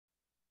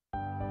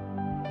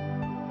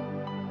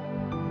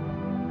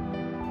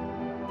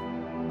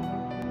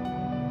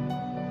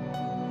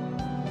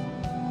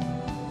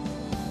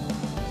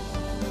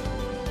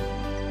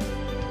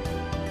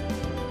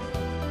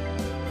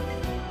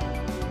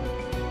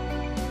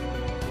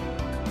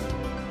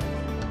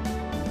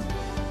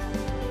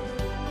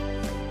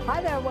Hi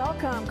there,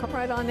 welcome. Come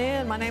right on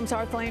in. My name's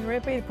Arthelene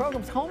Rippy. The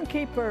program's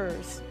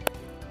Homekeepers.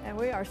 And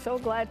we are so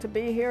glad to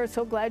be here,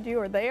 so glad you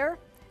are there.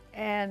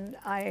 And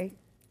I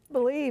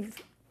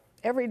believe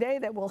every day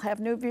that we'll have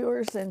new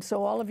viewers. And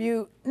so all of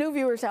you new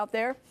viewers out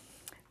there,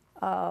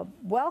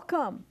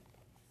 welcome.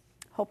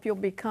 Hope you'll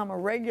become a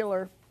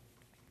regular.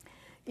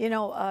 You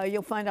know,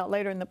 you'll find out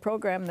later in the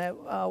program that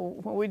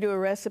when we do a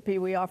recipe,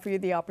 we offer you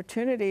the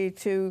opportunity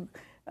to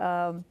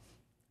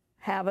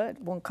have it.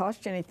 It won't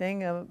cost you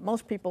anything.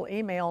 Most people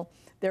email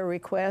their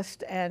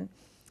request, and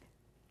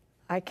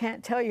I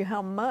can't tell you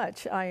how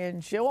much I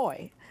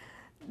enjoy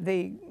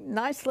the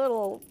nice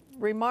little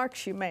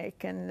remarks you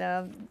make and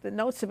the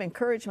notes of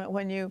encouragement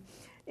when you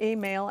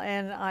email.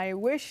 And I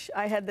wish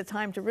I had the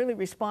time to really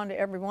respond to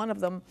every one of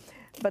them,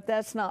 but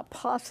that's not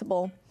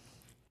possible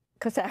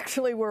because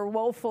actually we're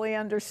woefully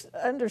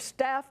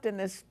understaffed in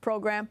this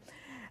program.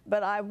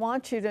 But I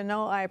want you to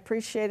know I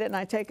appreciate it and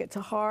I take it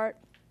to heart.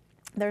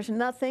 There's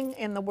nothing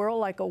in the world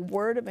like a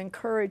word of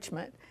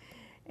encouragement,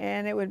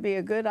 and it would be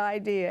a good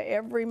idea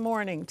every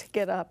morning to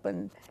get up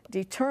and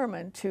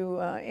determine to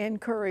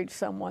encourage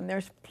someone.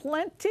 There's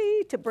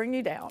plenty to bring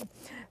you down.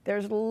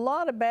 There's a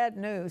lot of bad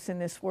news in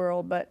this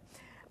world, but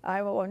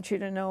I want you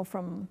to know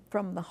from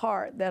the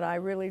heart that I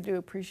really do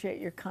appreciate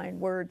your kind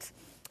words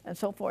and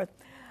so forth.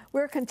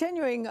 We're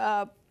continuing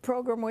a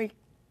program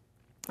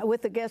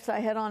with the guest I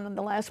had on in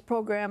the last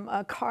program,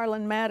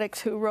 Carlen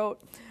Maddux, who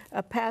wrote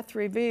A Path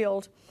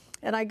Revealed.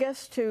 And I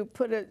guess to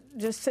put it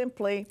just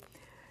simply,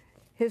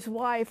 his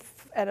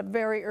wife at a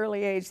very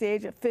early age, the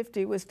age of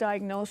 50, was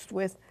diagnosed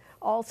with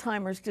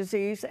Alzheimer's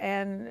disease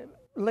and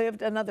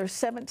lived another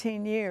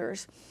 17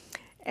 years.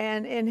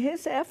 And in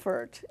his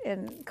effort,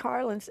 in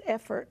Carlen's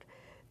effort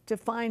to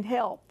find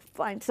help,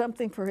 find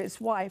something for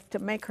his wife to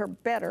make her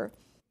better,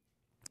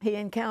 he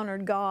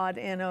encountered God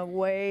in a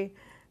way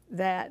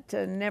that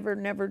never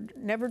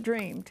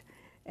dreamed.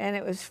 And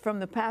it was from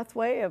the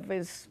pathway of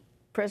his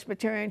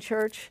Presbyterian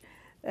church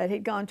that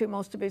he'd gone to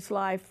most of his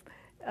life,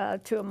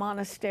 to a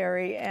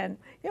monastery. And,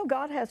 you know,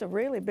 God has a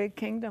really big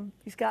kingdom.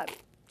 He's got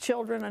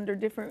children under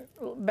different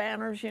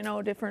banners, you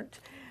know, different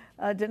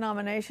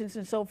denominations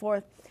and so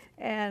forth.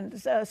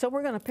 And so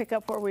we're going to pick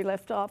up where we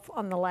left off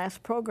on the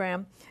last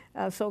program.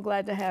 So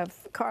glad to have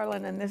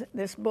Carlen and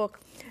this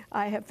book.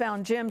 I have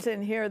found gems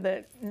in here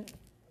that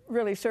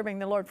really serving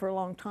the Lord for a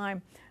long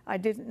time I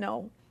didn't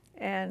know.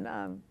 And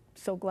I'm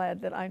so glad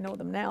that I know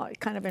them now. It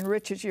kind of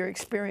enriches your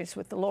experience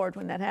with the Lord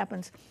when that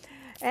happens.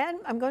 And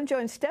I'm going to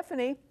join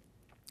Stephanie.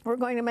 We're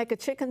going to make a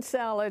chicken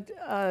salad.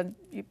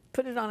 You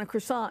put it on a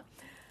croissant.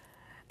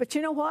 But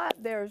you know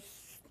what? There's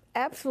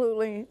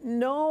absolutely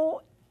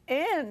no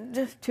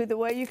end to the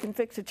way you can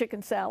fix a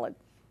chicken salad.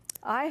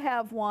 I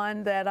have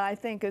one that I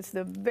think is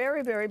the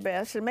very, very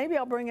best, and maybe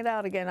I'll bring it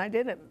out again. I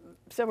did it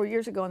several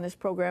years ago in this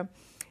program,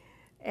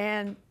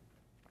 and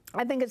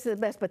I think it's the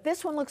best. But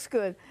this one looks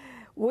good.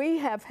 We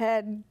have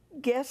had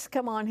guests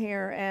come on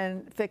here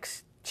and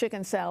fix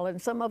chicken salad,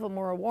 and some of them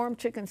were a warm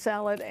chicken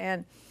salad,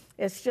 and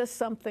it's just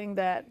something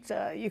that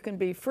you can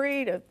be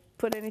free to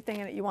put anything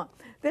in it you want.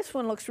 This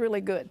one looks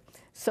really good,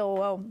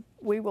 so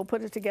we will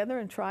put it together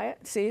and try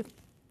it, see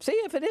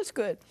if it is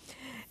good.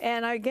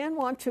 And I again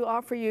want to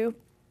offer you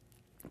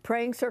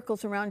praying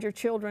circles around your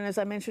children. As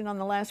I mentioned on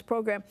the last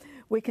program,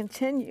 we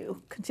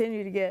continue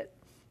to get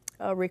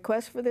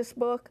requests for this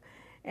book,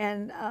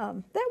 and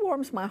that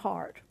warms my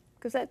heart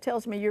because that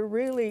tells me you're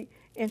really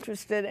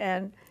interested.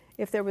 And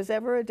if there was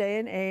ever a day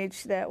and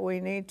age that we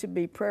need to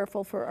be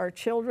prayerful for our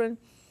children,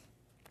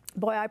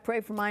 boy, I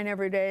pray for mine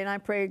every day, and I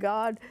pray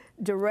God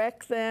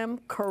direct them,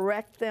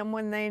 correct them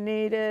when they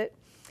need it.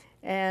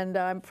 And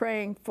I'm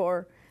praying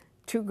for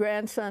 2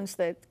 grandsons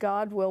that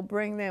God will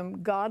bring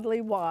them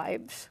godly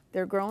wives.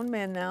 They're grown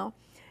men now,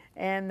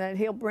 and that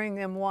He'll bring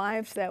them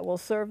wives that will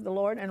serve the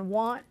Lord and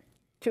want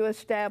to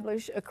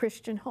establish a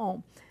Christian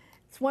home.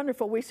 It's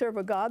wonderful. We serve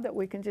a God that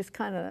we can just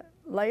kind of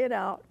lay it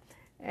out,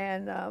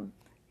 and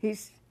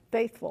He's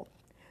faithful.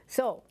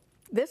 So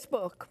this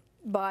book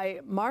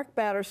by Mark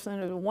Batterson,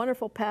 who's a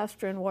wonderful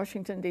pastor in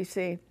Washington,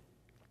 D.C.,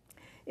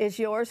 is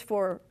yours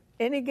for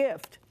any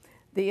gift.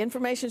 The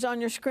information's on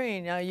your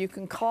screen. You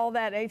can call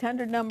that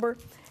 800 number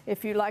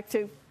if you'd like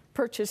to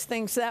purchase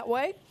things that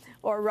way,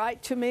 or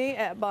write to me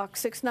at Box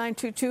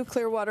 6922,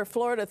 Clearwater,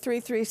 Florida,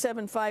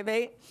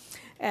 33758,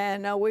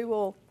 and we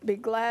will be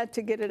glad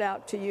to get it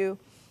out to you.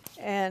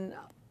 And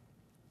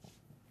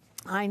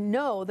I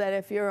know that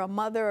if you're a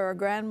mother or a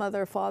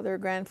grandmother, father or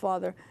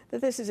grandfather,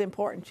 that this is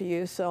important to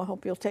you, so I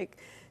hope you'll take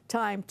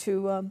time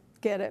to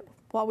get it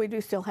while we do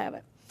still have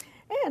it.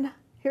 And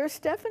here's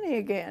Stephanie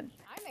again.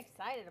 I'm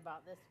excited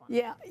about this one.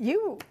 Yeah,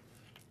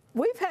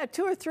 we've had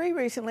 2 or 3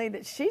 recently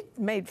that she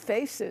made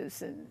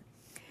faces. And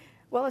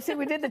well, let's see,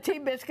 we did the tea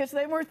biscuits.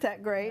 They weren't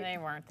that great. They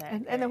weren't that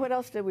great. And then what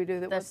else did we do?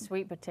 The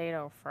sweet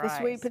potato fries. The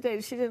sweet potato.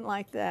 She didn't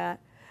like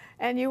that.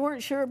 And you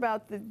weren't sure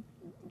about the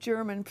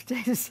German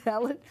potato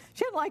salad.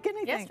 She didn't like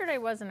anything. Yesterday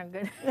wasn't a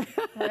good.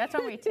 That's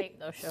when we tape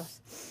those shows.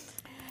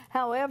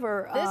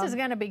 However, this is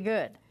going to be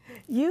good.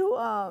 Do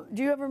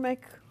you ever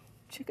make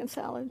chicken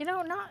salad? You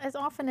know, not as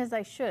often as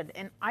I should.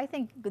 And I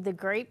think the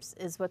grapes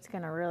is what's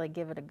going to really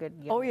give it a good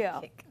Oh, yeah.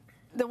 kick.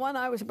 The one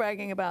I was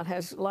bragging about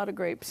has a lot of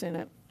grapes in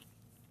it.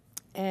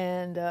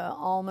 And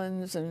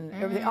almonds and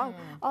everything.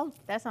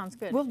 That sounds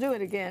good. We'll do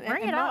it again.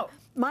 Bring it out.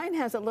 Mine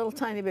has a little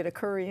tiny bit of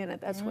curry in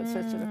it. That's what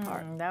sets it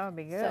apart. That would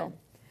be good. So,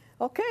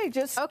 okay,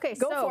 just Okay,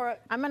 go so for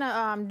it. I'm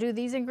gonna do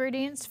these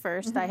ingredients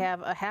first. I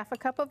have a half a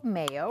cup of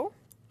mayo.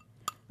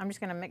 I'm just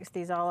gonna mix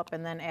these all up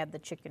and then add the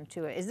chicken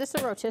to it. Is this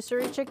a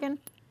rotisserie chicken?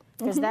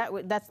 Because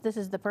this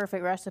is the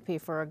perfect recipe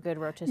for a good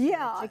rotisserie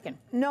chicken.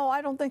 No,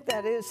 I don't think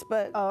that is,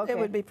 but it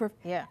would be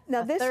perfect. Yeah.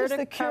 Now this is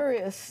the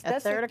curious.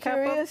 That's the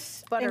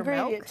curious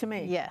ingredient to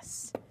me.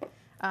 Yes.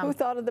 Who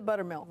thought of the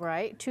buttermilk?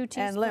 Right. 2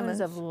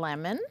 teaspoons of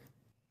lemon.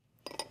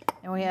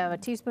 And we have a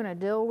teaspoon of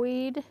dill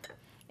weed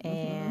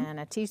and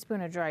a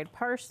teaspoon of dried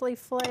parsley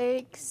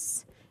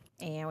flakes.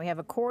 And we have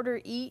a quarter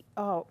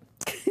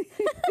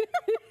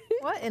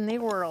what in the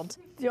world?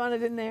 Do you want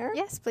it in there?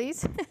 Yes,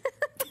 please.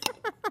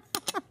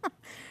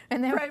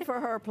 And then Pray for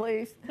her,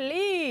 please.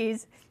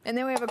 Please. And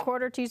then we have a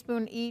quarter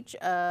teaspoon each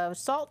of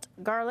salt,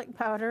 garlic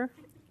powder,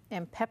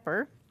 and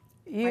pepper.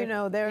 You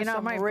know, there's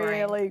some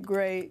really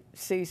great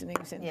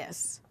seasonings in this.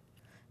 Yes.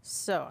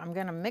 So I'm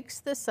going to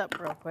mix this up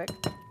real quick.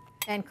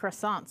 And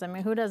croissants. I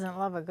mean, who doesn't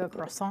love a good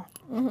croissant?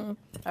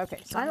 Okay.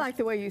 So I like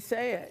the way you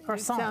say it.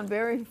 Croissant. You sound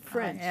very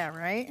French. Yeah,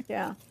 right?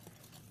 Yeah.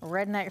 A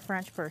redneck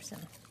French person.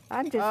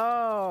 I'm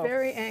just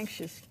very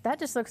anxious. That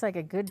just looks like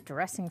a good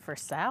dressing for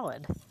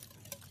salad.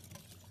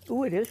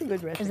 Ooh, it is a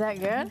good recipe. Is that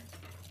good?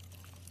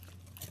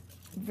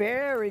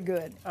 Very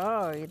good.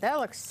 Oh, that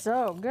looks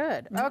so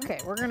good. Okay,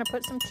 we're going to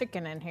put some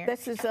chicken in here.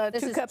 This is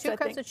 2 cups, two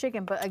cups of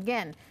chicken, but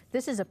again,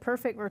 this is a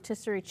perfect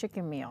rotisserie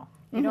chicken meal.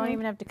 You don't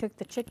even have to cook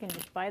the chicken.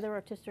 Just buy the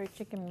rotisserie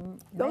chicken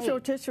Those made.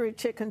 rotisserie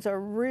chickens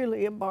are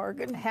really a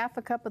bargain. Half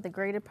a cup of the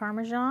grated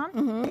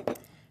Parmesan.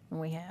 And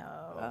we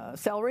have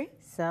celery.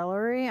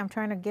 Celery. I'm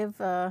trying to give,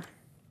 I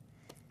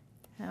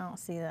don't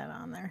see that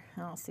on there.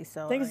 I don't see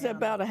celery. I think it's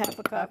about a half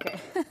a cup. Okay.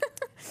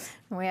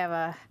 And we have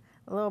a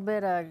little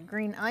bit of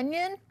green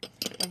onion.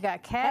 We've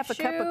got Half a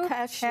cup of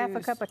cashews. Half a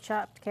cup of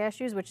chopped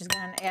cashews, which is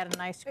going to add a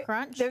nice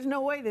crunch. There's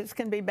no way this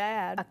can be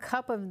bad. A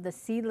cup of the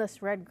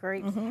seedless red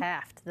grapes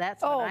halved.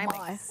 That's what I'm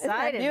excited Isn't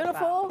that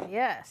beautiful? about.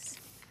 Yes.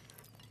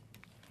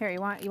 Here,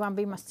 you want to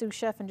be my sous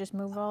chef and just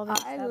move all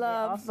this? I That'd be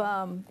love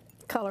awesome.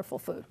 colorful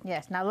food.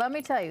 Yes. Now let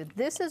me tell you,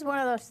 this is one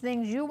of those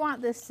things you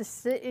want this to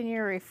sit in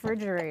your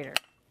refrigerator,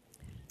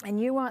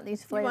 and you want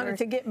these flavors want it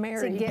to get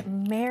married. To get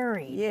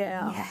married.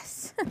 Yeah.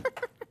 Yes.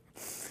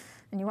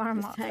 And you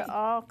want them to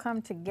all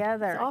come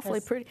together. It's awfully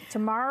pretty.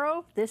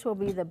 Tomorrow, this will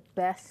be the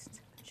best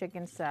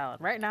chicken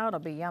salad. Right now, it'll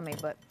be yummy,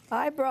 but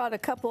I brought a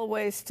couple of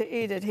ways to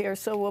eat it here,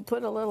 so we'll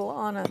put a little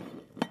on it.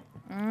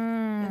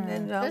 And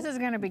then this is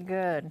going to be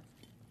good.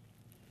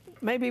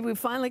 maybe we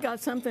finally got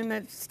something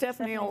that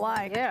Stephanie will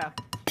like. Yeah.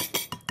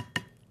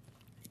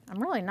 I'm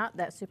really not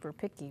that super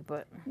picky,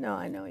 but No,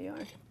 I know you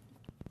are.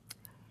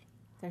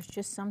 there's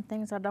just some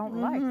things I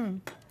don't like.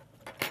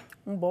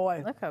 Oh,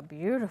 boy. Look how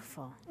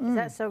beautiful. Is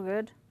that so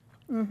good?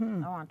 I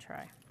want to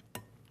try.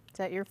 Is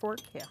that your fork?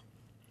 Yeah.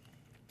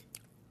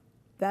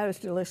 That is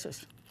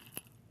delicious.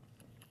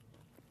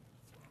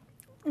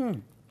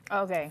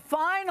 Okay.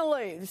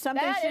 Finally,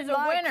 something That she is a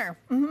likes.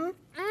 winner.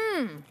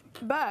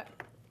 But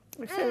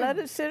we said let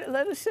it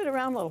sit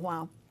around a little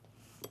while.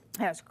 It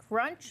has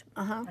crunch.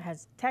 It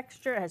has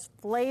texture. It has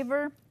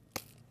flavor.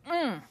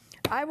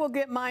 I will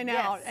get mine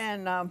out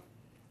and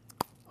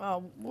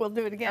we'll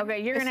do it again.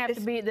 Okay, you're going to have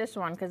to beat this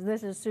one because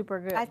this is super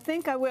good. I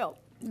think I will,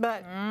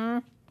 but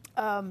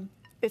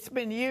it's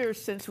been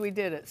years since we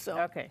did it. So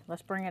Okay,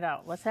 let's bring it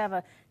out. Let's have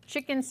a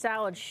chicken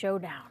salad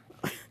showdown.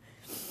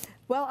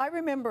 Well, I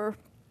remember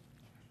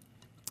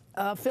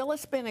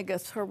Phyllis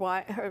Benegas,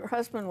 her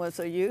husband was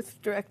a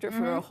youth director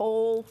for a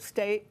whole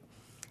state,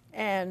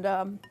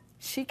 and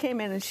she came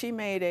in and she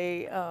made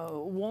a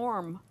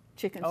warm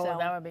chicken salad. Oh,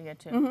 that would be good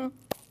too.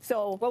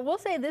 So, Well, we'll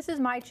say this is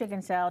my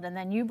chicken salad, and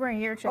then you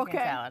bring your chicken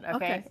salad,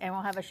 okay? And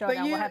we'll have a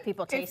showdown. We'll have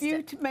people taste if you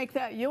it. make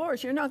that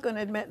yours, you're not going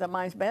to admit that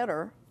mine's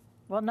better.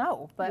 Well,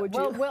 no, but Would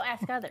you? we'll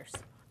ask others.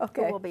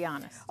 Okay. We'll be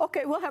honest.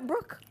 Okay, we'll have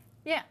Brooke.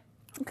 Yeah.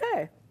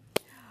 Okay.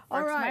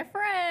 All Brooke's my right.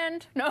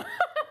 friend. No.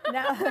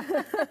 Now,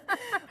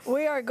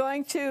 we are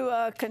going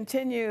to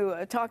continue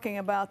talking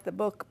about the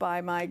book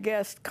by my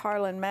guest,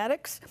 Carlen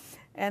Maddux,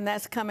 and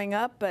that's coming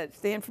up, but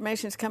the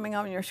information is coming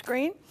on your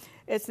screen.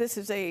 This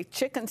is a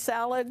chicken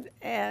salad,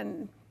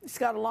 and it's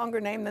got a longer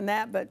name than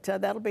that, but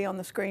that'll be on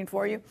the screen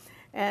for you.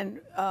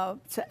 And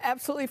it's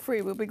absolutely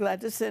free. We'll be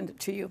glad to send it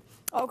to you.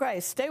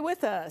 Okay, stay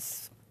with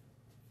us.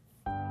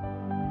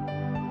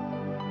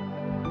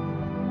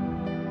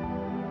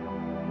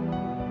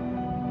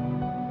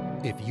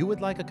 If you would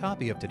like a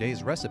copy of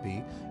today's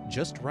recipe,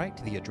 just write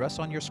to the address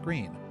on your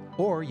screen,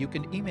 or you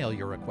can email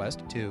your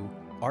request to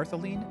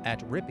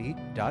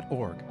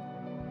arthelene@rippy.org.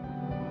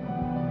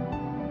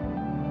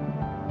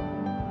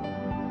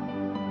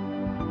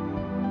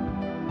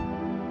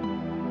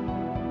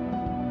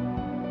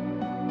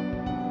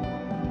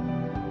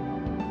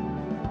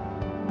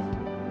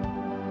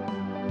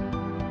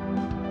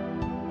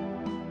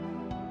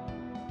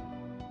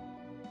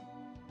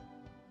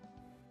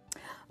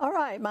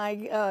 right,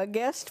 my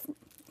guest,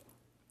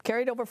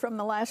 carried over from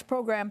the last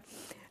program,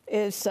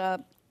 is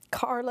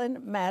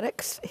Carlen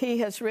Maddux. He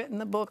has written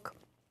the book,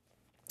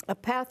 A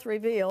Path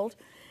Revealed.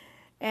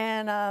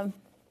 And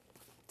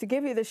to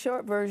give you the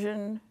short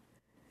version,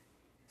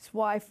 his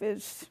wife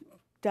is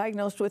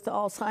diagnosed with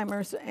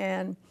Alzheimer's,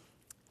 and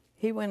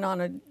he went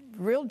on a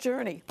real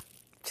journey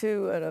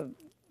to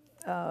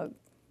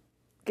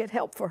get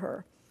help for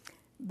her.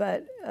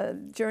 But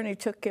journey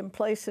took him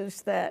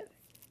places that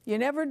you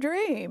never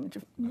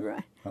dreamed,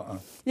 right?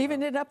 You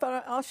even ended up in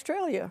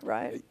Australia,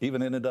 right?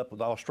 Even ended up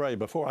with Australia.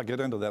 Before I get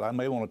into that, I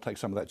may want to take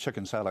some of that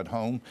chicken salad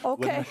home.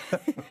 Okay.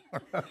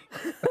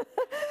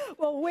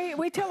 Well,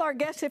 we tell our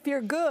guests if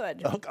you're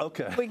good.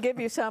 Okay. We give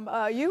you some.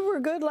 You were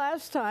good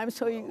last time,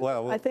 so you,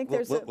 well, I think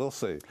there's we'll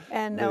see.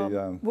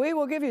 And we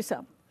will give you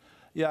some.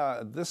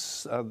 Yeah,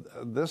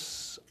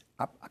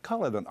 I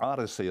call it an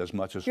odyssey as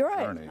much as a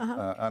journey.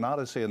 An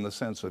odyssey in the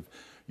sense of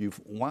you've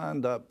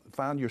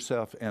found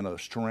yourself in a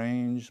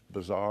strange,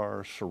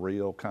 bizarre,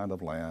 surreal kind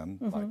of land,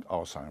 like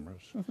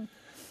Alzheimer's.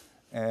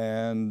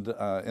 And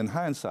in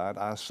hindsight,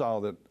 I saw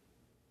that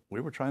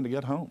we were trying to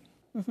get home.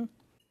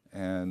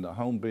 And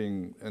home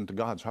being into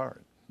God's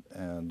heart.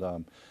 And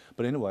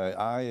but anyway,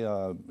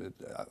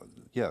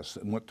 yes,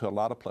 went to a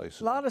lot of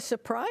places. A lot of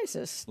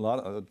surprises. A lot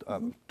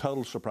of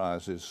total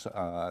surprises.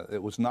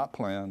 It was not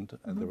planned.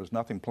 There was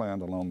nothing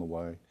planned along the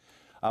way.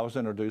 I was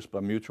introduced by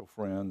mutual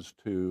friends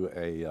to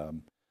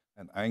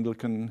an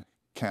Anglican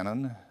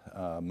canon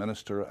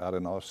minister out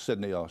in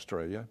Sydney,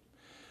 Australia.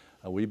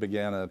 We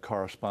began a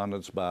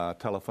correspondence by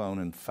telephone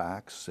and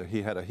fax.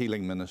 He had a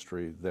healing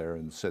ministry there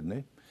in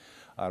Sydney.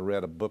 I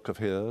read a book of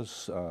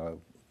his,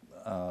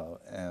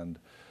 and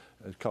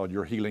it's called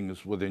Your Healing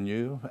is Within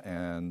You,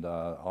 and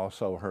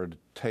also heard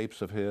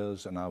tapes of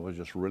his, and I was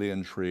just really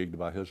intrigued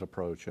by his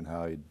approach and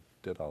how he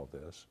did all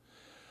this.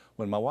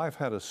 When my wife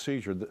had a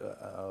seizure,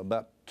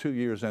 about 2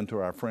 years into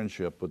our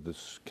friendship with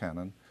this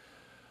canon.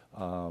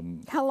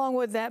 How long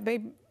would that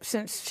be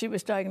since she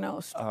was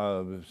diagnosed?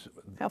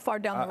 How far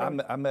down the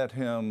road? I met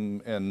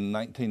him in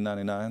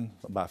 1999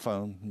 by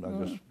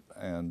phone,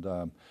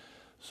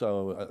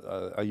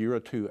 so a year or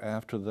two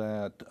after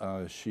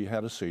that, she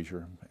had a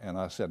seizure, and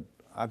I said,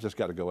 I've just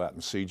got to go out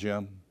and see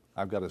Jim.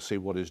 I've got to see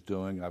what he's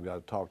doing. I've got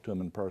to talk to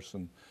him in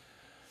person.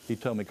 He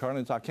told me,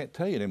 Carlen, I can't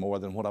tell you any more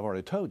than what I've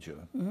already told you.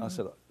 I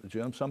said,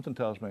 Jim, something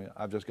tells me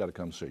I've just got to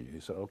come see you. He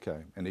said,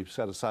 okay. And he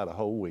set aside a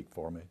whole week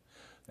for me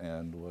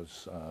and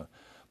was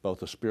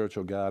both a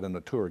spiritual guide and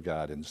a tour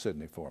guide in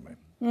Sydney for me.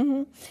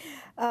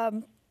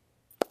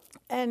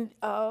 And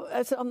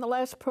as on the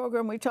last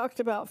program, we talked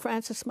about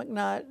Francis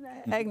McNutt,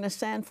 Agnes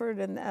Sanford,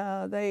 and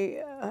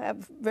they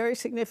have very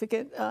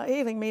significant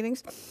healing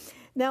meetings.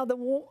 Now,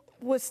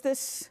 was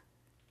this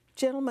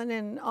gentleman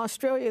in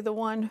Australia the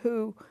one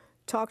who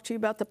talked to you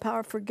about the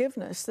power of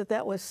forgiveness,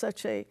 that was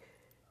such a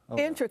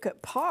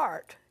intricate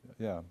part?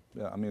 Yeah.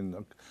 I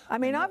mean,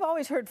 I've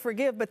always heard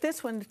forgive, but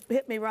this one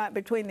hit me right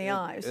between the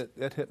eyes.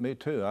 It hit me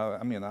too.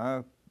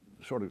 I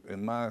sort of,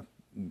 in my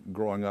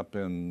growing up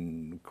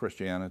in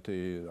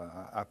Christianity,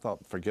 I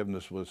thought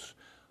forgiveness was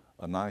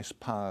a nice,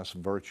 pious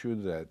virtue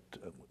that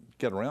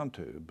get around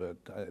to, but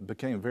it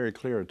became very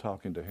clear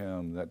talking to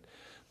him that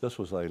this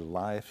was a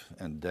life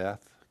and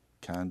death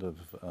kind of,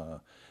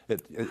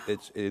 it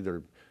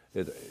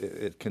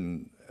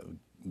can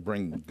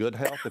bring good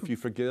health if you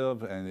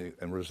forgive,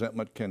 and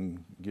resentment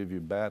can give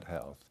you bad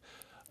health.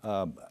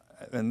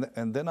 And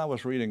then I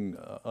was reading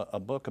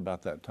a book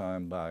about that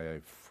time by a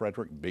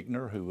Frederick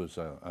Buechner, who was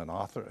an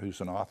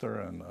author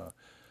and a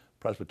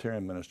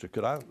Presbyterian minister.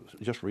 Could I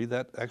just read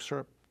that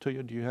excerpt to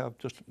you? Do you have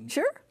just?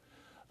 Sure.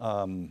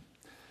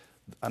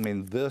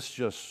 This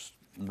just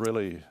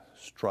really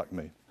struck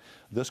me.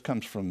 This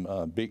comes from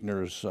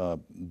Buechner's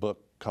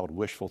book called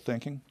Wishful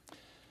Thinking.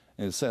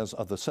 And it says,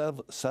 of the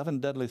seven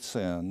deadly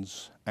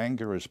sins,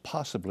 anger is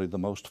possibly the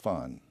most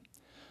fun.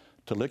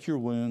 To lick your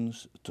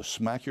wounds, to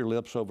smack your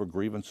lips over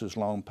grievances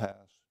long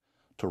past,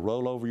 to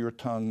roll over your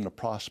tongue the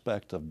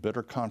prospect of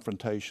bitter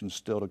confrontation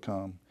still to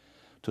come,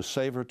 to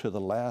savor to the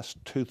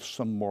last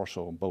toothsome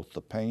morsel both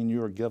the pain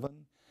you are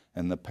given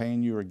and the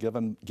pain you are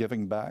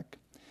giving back.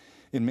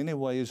 In many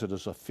ways, it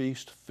is a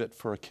feast fit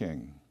for a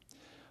king.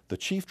 The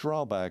chief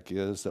drawback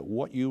is that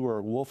what you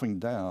are wolfing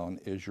down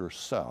is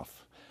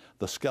yourself.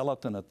 The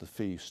skeleton at the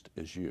feast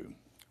is you.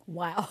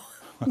 Wow.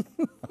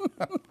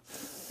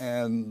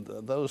 And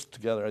those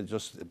together,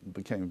 it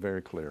became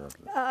very clear.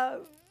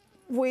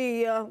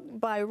 We,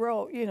 by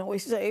rote, we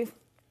say,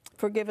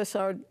 forgive us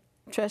our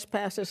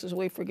trespasses as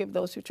we forgive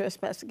those who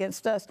trespass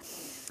against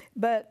us.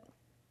 But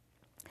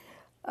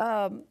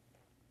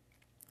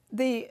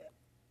the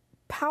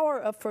power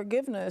of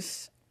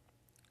forgiveness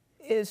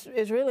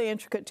is really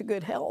intricate to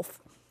good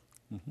health.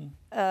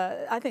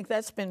 I think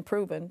that's been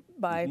proven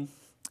by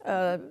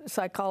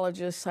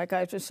psychologists,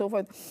 psychiatrists, so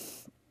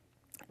forth.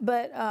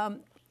 But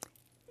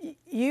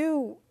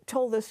you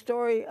told the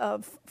story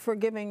of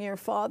forgiving your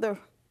father,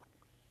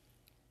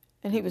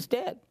 and he was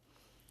dead.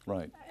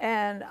 Right.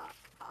 And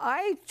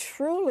I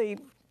truly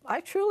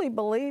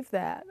believe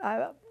that.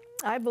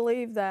 I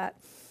believe that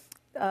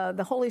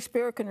the Holy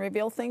Spirit can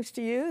reveal things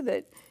to you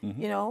that,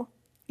 you know,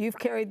 you've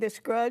carried this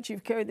grudge,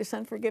 you've carried this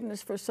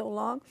unforgiveness for so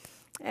long,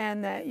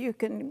 and that you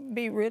can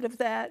be rid of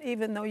that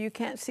even though you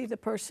can't see the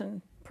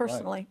person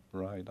personally.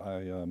 Right.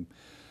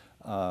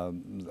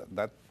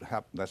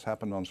 That's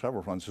happened on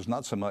several fronts. It's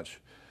not so much,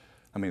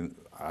 I mean,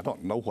 I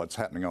don't know what's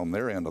happening on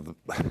their end of the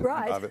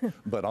of it,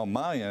 but on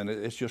my end,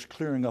 it's just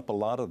clearing up a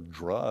lot of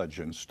drudge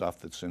and stuff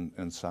that's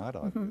inside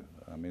of you.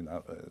 I mean,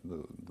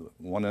 the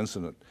one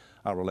incident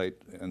I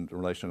relate in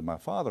relation to my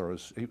father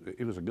is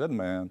he was a good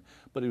man,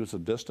 but he was a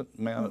distant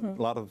man.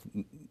 A lot of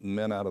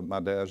men out of my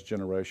dad's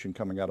generation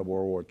coming out of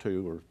World War II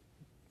were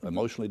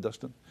emotionally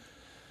distant.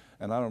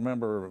 And I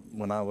remember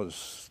when I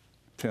was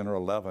 10 or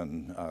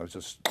 11,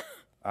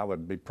 I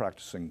would be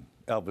practicing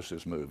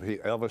Elvis's move.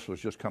 Elvis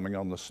was just coming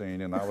on the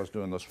scene, and I was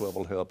doing the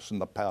swivel hips and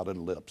the pouted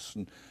lips,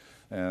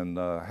 and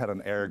had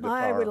an air guitar.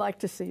 I would like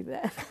to see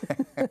that.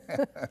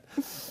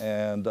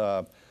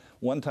 And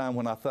one time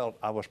when I felt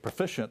I was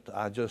proficient,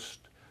 I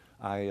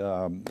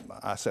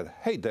said,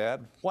 "Hey,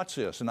 Dad, watch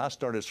this," and I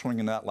started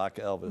swinging out like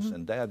Elvis,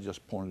 and Dad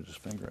just pointed his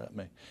finger at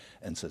me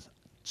and says,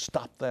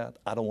 "Stop that.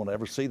 I don't want to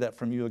ever see that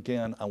from you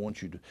again. I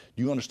want you to,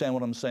 do you understand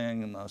what I'm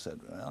saying?" And I said,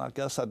 "Well, I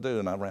guess I do."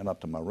 And I ran up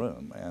to my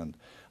room, and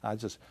I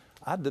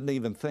didn't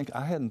even think,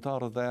 I hadn't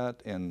thought of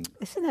that in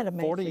Isn't that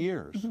amazing? 40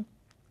 years.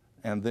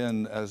 And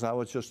then as I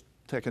was just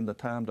taking the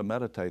time to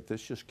meditate,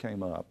 this just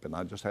came up, and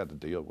I just had to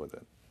deal with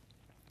it.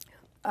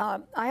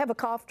 I have a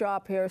cough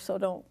drop here, so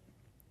don't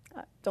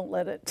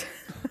let it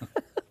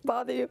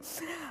bother you.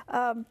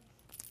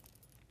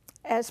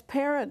 As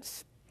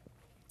parents,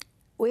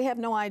 we have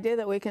no idea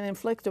that we can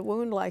inflict a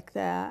wound like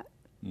that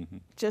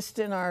just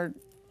in our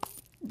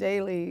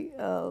daily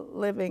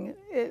living.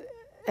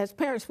 As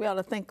parents, we ought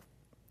to think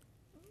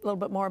a little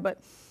bit more,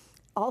 but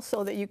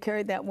also that you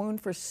carried that wound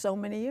for so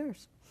many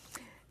years.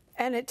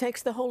 And it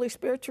takes the Holy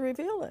Spirit to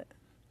reveal it.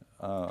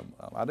 I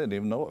didn't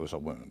even know it was a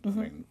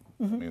wound.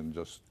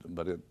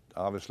 But it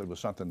obviously was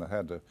something that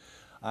had to,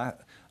 I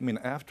mean,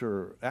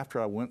 after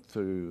I went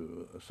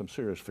through some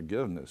serious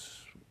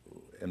forgiveness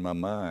in my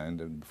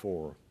mind and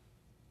before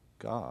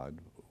God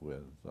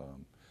with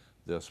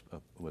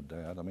with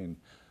Dad, I mean,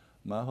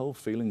 my whole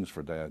feelings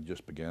for Dad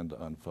just began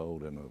to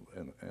unfold in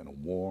a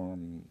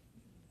warm,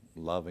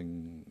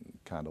 loving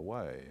kind of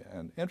way.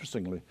 And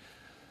interestingly,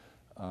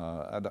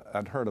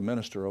 I'd heard a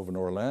minister over in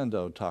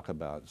Orlando talk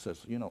about,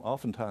 says, you know,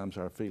 oftentimes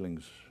our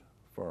feelings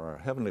for our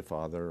Heavenly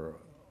Father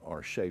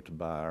are shaped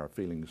by our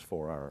feelings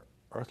for our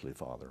earthly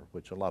father,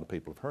 which a lot of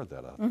people have heard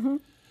that of.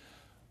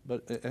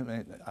 But I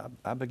mean,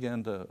 I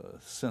began to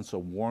sense a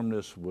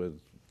warmness with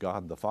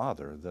God the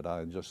Father that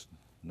I just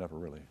never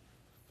really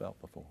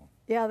felt before.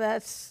 Yeah,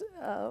 that's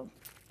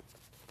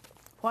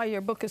why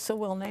your book is so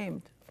well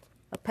named,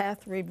 A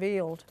Path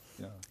Revealed.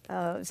 Yeah.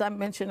 As I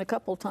mentioned a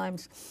couple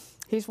times,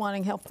 he's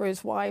wanting help for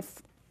his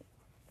wife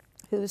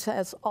who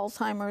has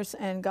Alzheimer's,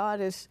 and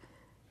God is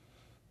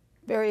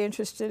very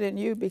interested in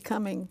you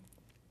becoming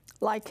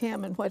like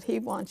him and what he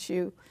wants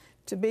you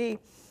to be.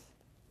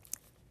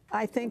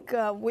 I think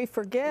we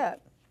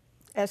forget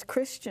as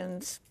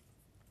Christians,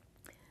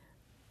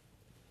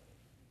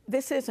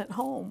 this isn't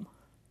home,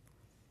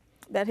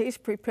 that he's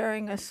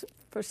preparing us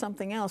for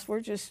something else.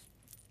 We're just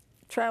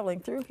traveling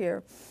through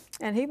here,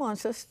 and he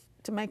wants us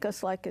to make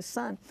us like his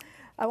son.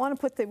 I want to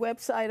put the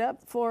website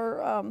up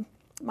for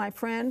my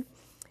friend,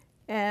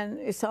 and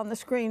it's on the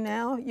screen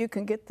now. You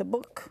can get the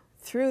book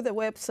through the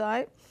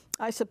website.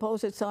 I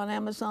suppose it's on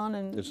Amazon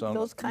and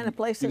those kind of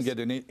places. You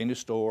can get any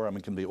store. I mean,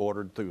 it can be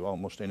ordered through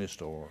almost any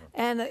store.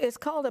 And it's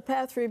called A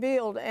Path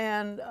Revealed,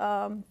 and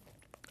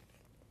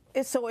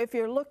so if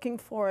you're looking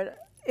for it,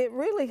 it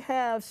really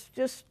has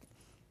just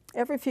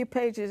every few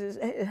pages,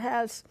 it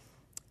has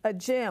a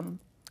gem.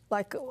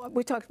 Like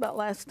we talked about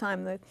last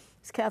time, the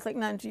Catholic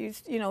nuns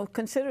used, you know,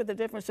 consider the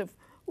difference of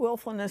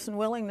willfulness and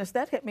willingness.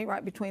 That hit me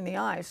right between the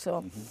eyes.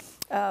 So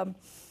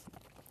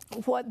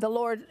what the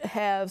Lord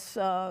has,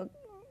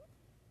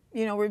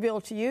 you know,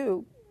 revealed to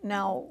you,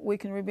 now we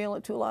can reveal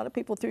it to a lot of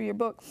people through your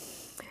book.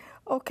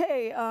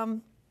 Okay,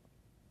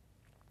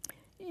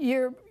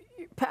 your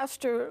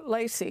Pastor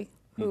Lacey,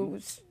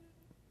 who's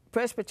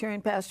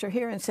Presbyterian pastor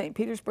here in St.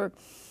 Petersburg,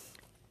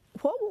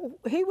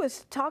 he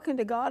was talking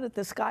to God at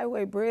the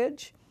Skyway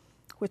Bridge,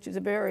 which is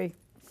a very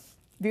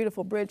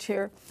beautiful bridge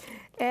here,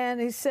 and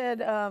he said,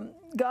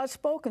 God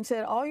spoke and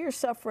said, all your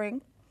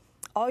suffering,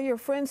 all your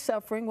friends'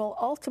 suffering will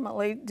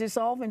ultimately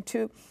dissolve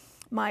into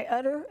my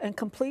utter and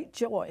complete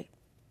joy.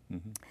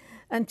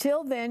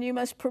 Until then, you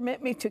must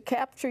permit me to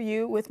capture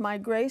you with my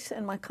grace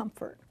and my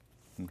comfort.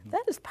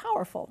 That is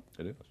powerful.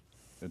 It is.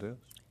 It is.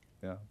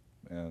 Yeah.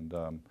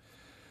 And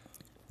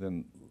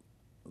then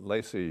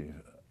Lacey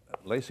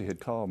had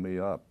called me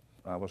up.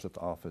 I was at the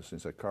office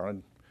and said,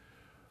 Carlen,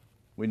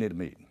 we need to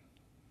meet.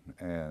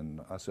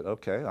 And I said,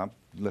 okay,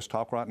 let's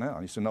talk right now.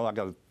 And he said, no, I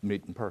got to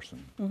meet in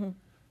person.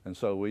 And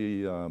so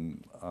we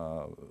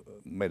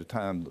made a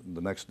time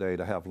the next day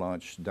to have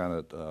lunch down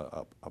at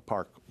a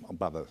park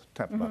by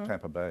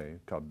Tampa Bay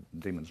called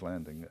Demon's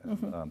Landing.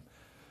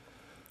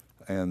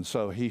 And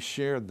so he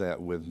shared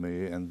that with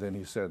me, and then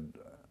he said,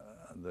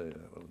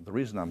 the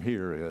reason I'm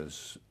here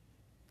is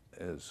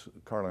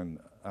Carlen,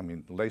 I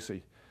mean,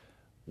 Lacey,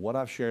 what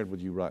I've shared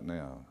with you right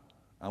now,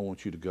 I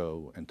want you to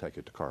go and take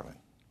it to Carlen.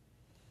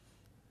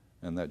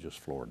 And that just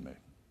floored me.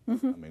 I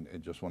mean,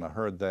 it just, when I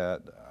heard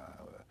that,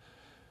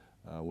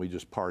 we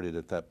just partied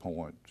at that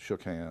point,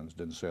 shook hands,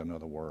 didn't say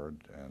another word,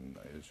 and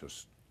it's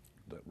just,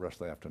 the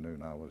rest of the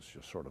afternoon I was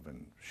just sort of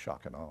in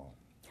shock and awe.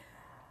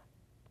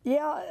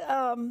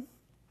 Yeah,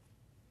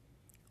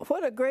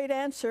 what a great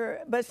answer,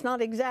 but it's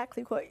not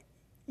exactly what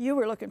you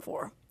were looking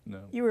for.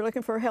 No. You were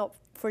looking for help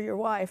for your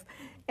wife.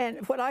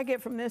 And what I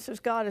get from this is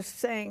God is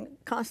saying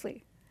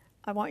constantly,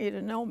 I want you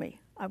to know me.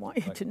 I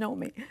want you to know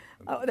me.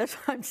 Oh, that's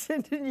why I'm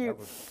sending you.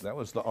 That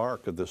was the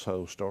arc of this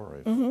whole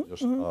story,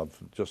 of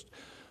just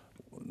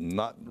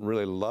not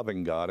really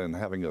loving God and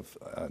having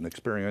an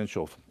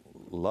experiential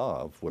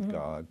love with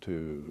God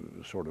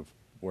to sort of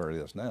where it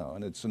is now.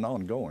 And it's an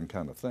ongoing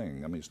kind of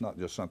thing. I mean, it's not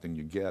just something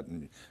you get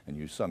and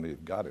you suddenly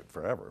got it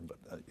forever, but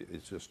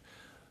it's just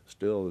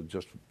still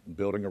just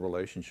building a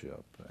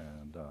relationship.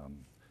 And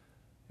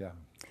yeah.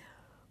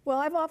 Well,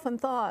 I've often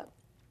thought,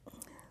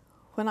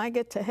 when I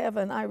get to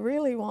heaven, I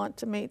really want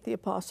to meet the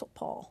Apostle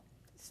Paul.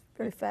 It's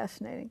very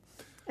fascinating.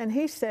 And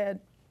he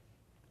said,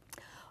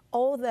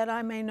 oh, that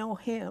I may know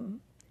him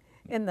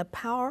in the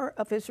power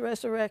of his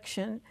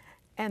resurrection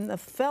and the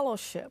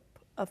fellowship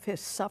of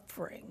his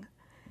suffering.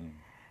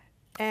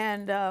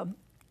 And,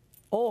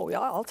 oh,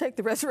 yeah, I'll take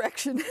the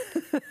resurrection.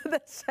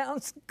 That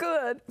sounds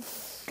good.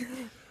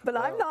 But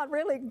I'm not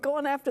really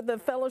going after the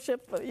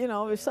fellowship, you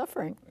know, of his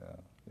suffering.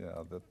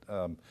 Yeah.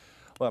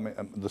 Well, I mean,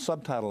 the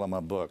subtitle of my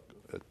book,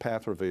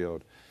 Path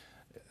Revealed,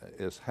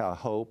 is how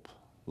hope,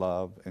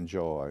 love, and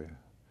joy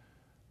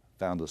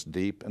found us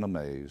deep in a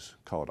maze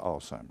called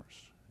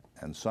Alzheimer's.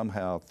 And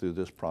somehow through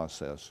this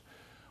process,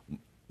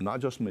 not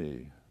just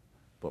me,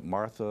 but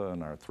Martha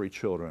and our 3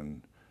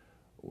 children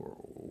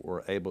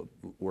were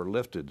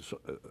lifted,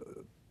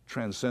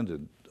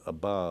 transcended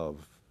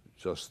above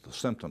just the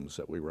symptoms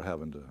that we were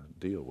having to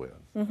deal with.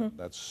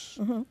 That's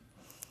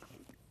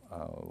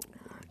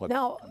what.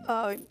 Now,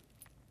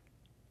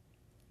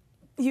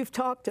 you've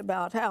talked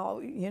about how,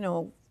 you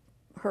know,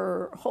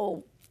 her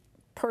whole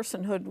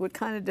personhood would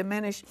kind of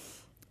diminish.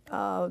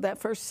 That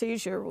first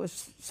seizure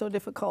was so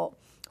difficult.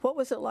 What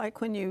was it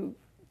like when you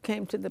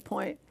came to the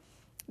point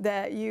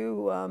that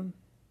you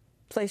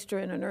placed her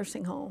in a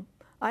nursing home?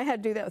 I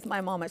had to do that with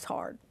my mom. It's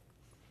hard.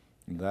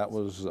 That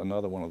was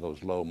another one of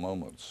those low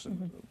moments,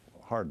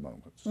 hard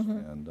moments.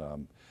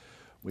 And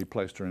we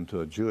placed her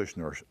into a Jewish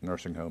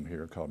nursing home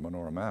here called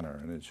Menorah Manor,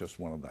 and it's just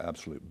one of the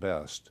absolute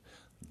best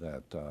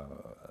that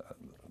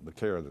the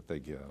care that they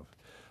give.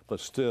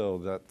 But still,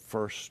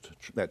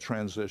 that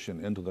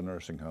transition into the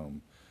nursing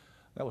home,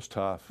 that was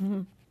tough.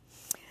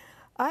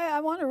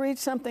 I want to read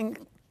something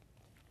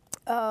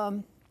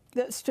that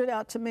stood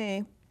out to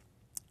me.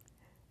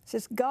 It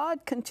says,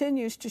 God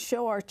continues to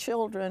show our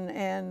children,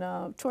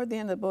 and toward the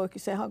end of the book, you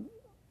say how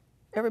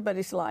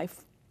everybody's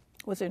life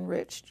was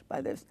enriched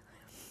by this.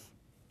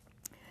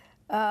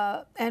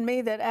 And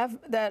me,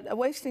 that a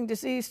wasting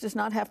disease does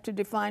not have to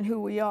define who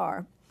we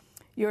are.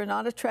 You are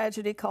not a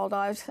tragedy called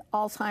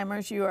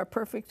Alzheimer's. You are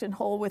perfect and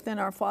whole within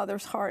our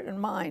Father's heart and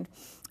mind.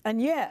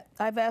 And yet,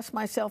 I've asked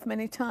myself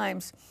many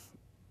times,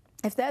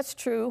 if that's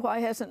true,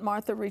 why hasn't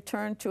Martha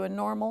returned to a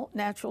normal,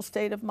 natural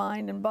state of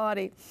mind and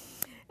body?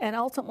 And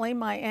ultimately,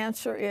 my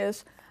answer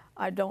is,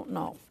 I don't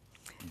know.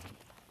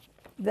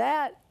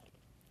 That,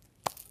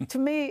 to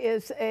me,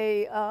 is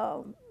a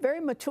very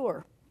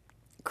mature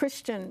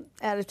Christian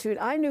attitude.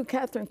 I knew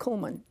Catherine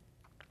Kuhlman,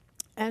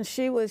 and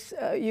she was,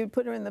 you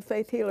put her in the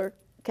faith healer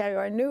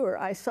category. I knew her.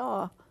 I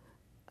saw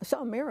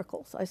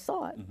miracles. I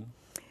saw it.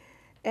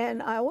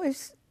 And I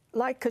always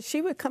liked, because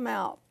she would come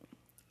out,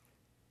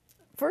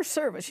 first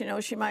service, you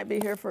know, she might be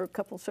here for a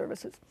couple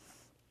services,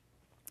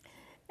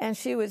 and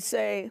she would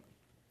say,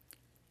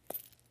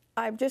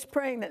 I'm just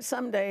praying that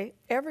someday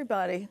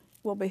everybody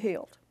will be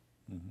healed.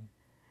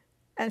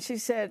 And she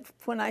said,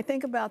 when I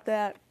think about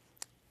that,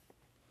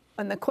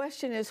 and the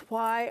question is,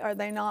 why are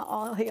they not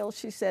all healed?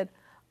 She said,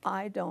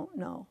 I don't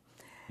know.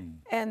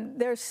 And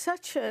there's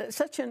such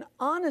an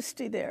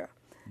honesty there.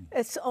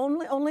 It's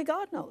only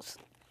God knows.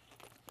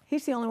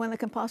 He's the only one that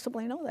can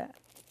possibly know that.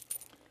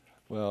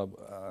 Well,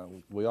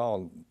 we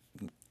all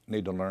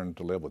need to learn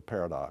to live with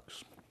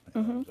paradox,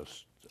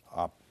 just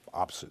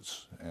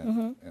opposites,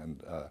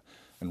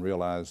 and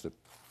realize that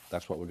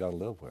that's what we got to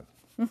live with.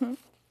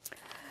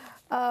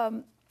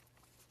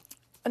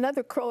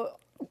 Another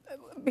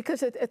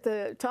because at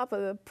the top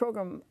of the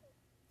program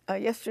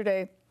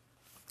yesterday,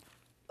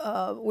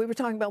 we were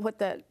talking about what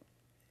that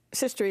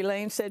Sister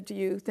Elaine said to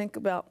you, think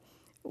about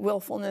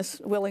willfulness,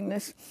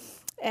 willingness.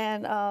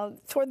 And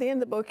toward the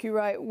end of the book, you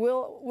write,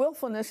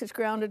 willfulness is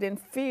grounded in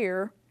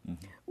fear,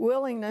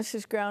 willingness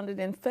is grounded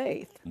in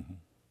faith.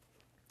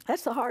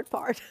 That's the hard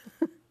part.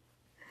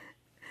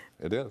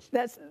 It is.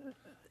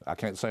 I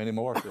can't say any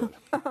more to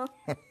it.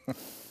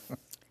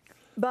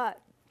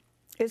 But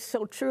it's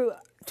so true.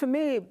 To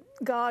me,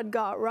 God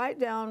got right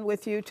down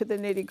with you to the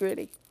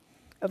nitty-gritty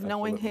of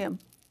knowing Him.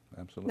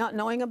 absolutely. Not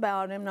knowing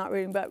about him, not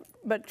reading about,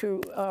 but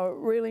to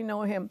really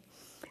know him.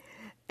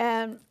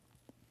 And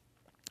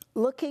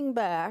looking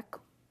back,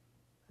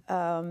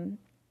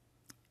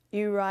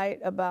 you write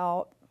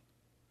about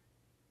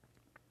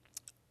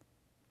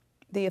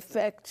the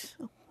effect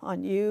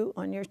on you,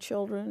 on your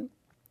children.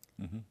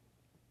 Mm-hmm.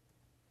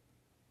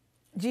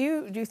 Do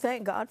you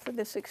thank God for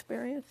this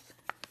experience?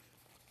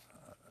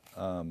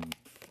 For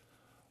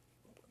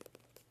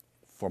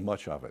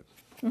much of it.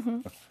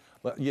 Mm-hmm.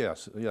 But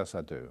yes,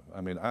 I do.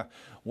 I mean,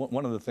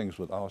 one of the things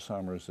with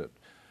Alzheimer's that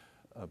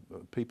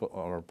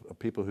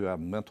people who have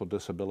mental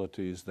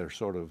disabilities, they're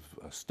sort of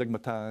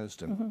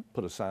stigmatized and mm-hmm.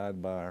 put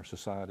aside by our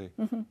society.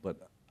 Mm-hmm. But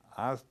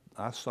I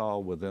saw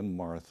within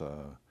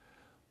Martha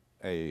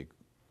a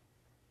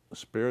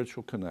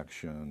spiritual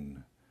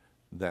connection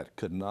that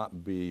could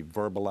not be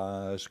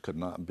verbalized, could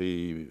not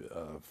be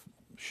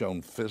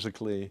shown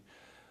physically.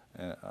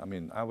 I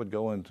mean, I would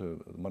go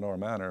into Monroe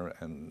Manor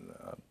and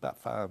about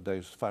 5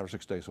 or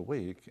 6 days a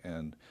week,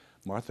 and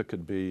Martha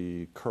could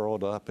be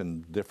curled up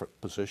in different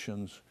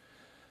positions,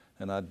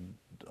 and I'd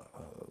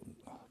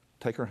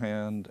take her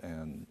hand,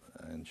 and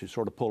she'd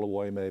sort of pull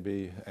away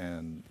maybe,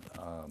 and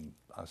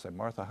I'd say,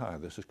 Martha, hi,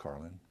 this is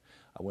Carlen.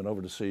 I went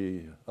over to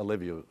see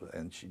Olivia,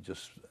 and she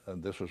just,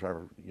 this was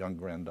our young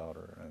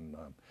granddaughter, and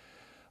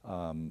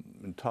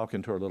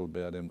talking to her a little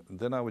bit, and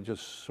then I would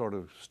just sort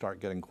of start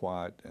getting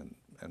quiet and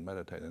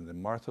meditate, and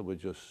then Martha would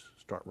just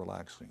start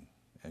relaxing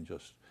and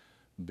just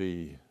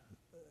be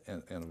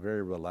in a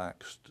very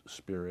relaxed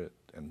spirit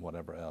and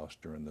whatever else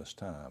during this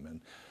time. And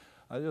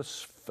I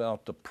just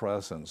felt the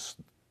presence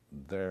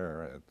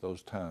there at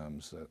those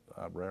times that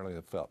I rarely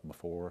have felt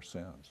before or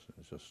since.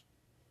 It's just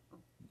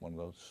one of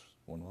those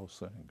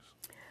things.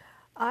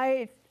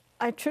 I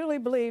truly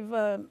believe,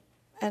 and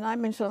I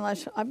mentioned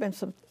I've been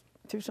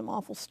through some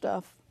awful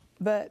stuff,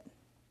 but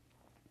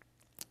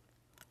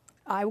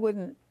I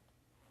wouldn't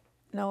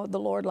know the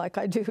Lord like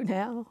I do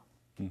now,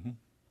 Mm-hmm.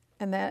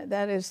 and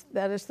that is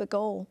the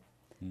goal.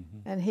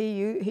 Mm-hmm. And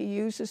He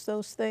uses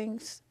those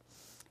things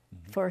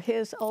Mm-hmm. for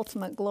His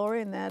ultimate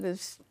glory, and that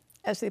is,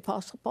 as the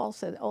Apostle Paul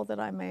said, "Oh, that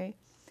I may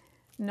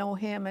know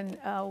Him." And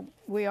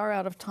we are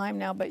out of time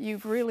now, but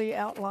you've really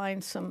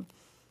outlined some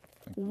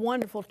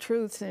wonderful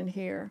truths in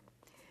here.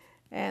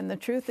 And the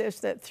truth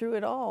is that through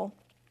it all,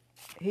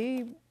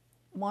 He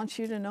wants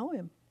you to know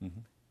Him.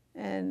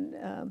 Mm-hmm.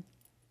 And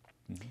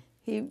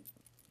Mm-hmm.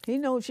 He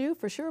knows you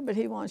for sure, but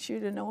He wants you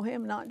to know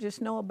Him, not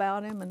just know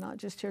about Him and not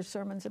just hear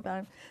sermons about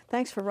Him.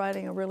 Thanks for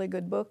writing a really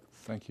good book.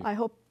 Thank you. I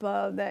hope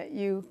that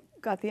you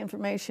got the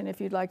information if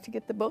you'd like to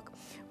get the book.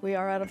 We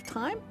are out of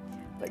time,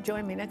 but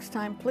join me next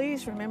time,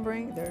 please,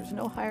 remembering there's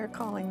no higher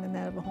calling than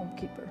that of a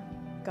homekeeper.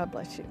 God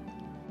bless you.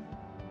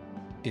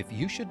 If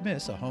you should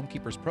miss a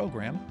Homekeepers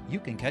program, you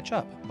can catch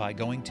up by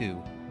going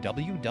to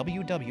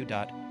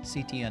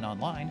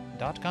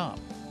www.ctnonline.com.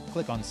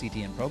 Click on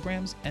CTN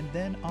Programs and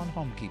then on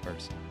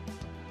Homekeepers.